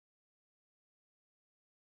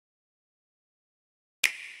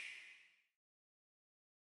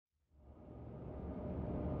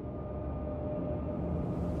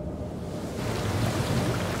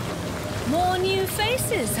new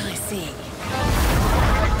faces, I see.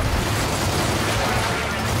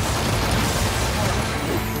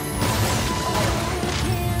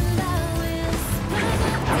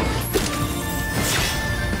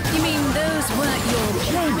 You mean those weren't your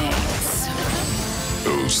playmates?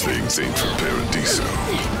 Those things ain't from Paradiso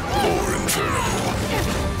or Inferno.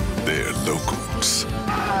 They're locals.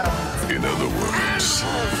 In other words,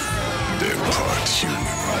 they're part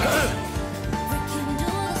human.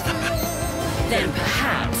 Then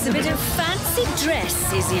perhaps a bit of fancy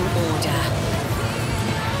dress is in order.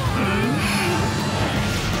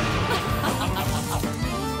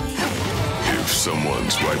 If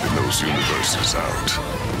someone's wiping those universes out,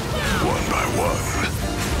 one by one,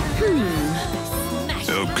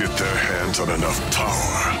 they'll get their hands on enough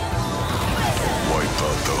power. Wipe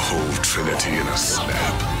out the whole Trinity in a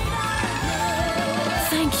snap.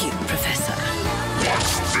 Thank you, Professor.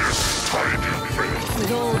 What's this tiny thing?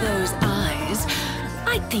 With all those eyes,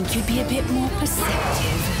 I'd think you'd be a bit more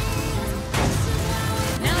perceptive.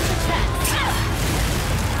 Now to test.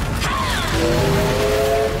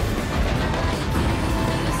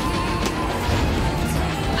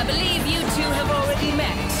 I believe you two have already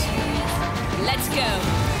met. Let's go.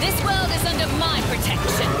 This world is under my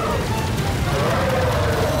protection.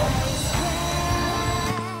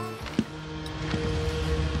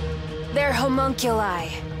 They're homunculi.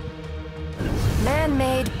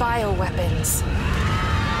 Man-made bioweapons.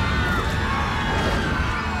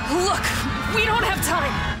 Look! We don't have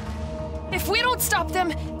time! If we don't stop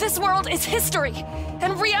them, this world is history!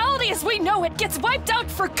 And reality as we know it gets wiped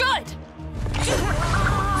out for good!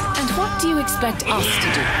 And what do you expect us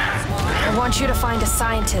to do? I want you to find a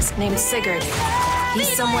scientist named Sigurd. He's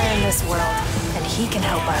somewhere in this world, and he can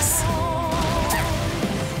help us.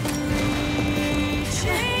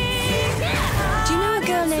 Do you know a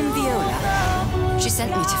girl named Viola? She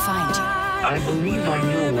sent me to find you. I believe I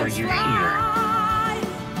know why you're here.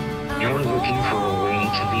 You're looking for a way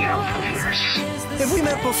to the Alphaverse. Have we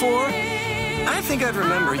met before? I think I'd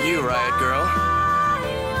remember you, Riot Girl.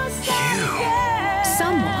 You?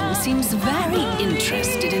 Someone seems very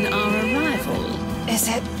interested in our arrival. Is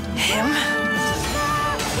it him?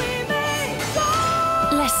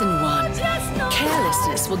 Lesson 1.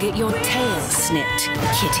 Carelessness will get your tail snipped,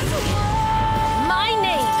 kitty. My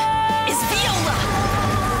name is Viola!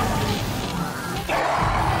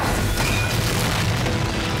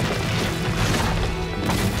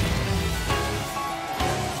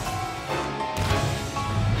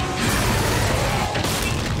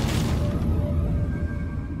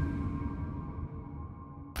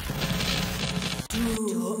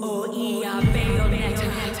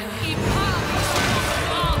 Beyoneita.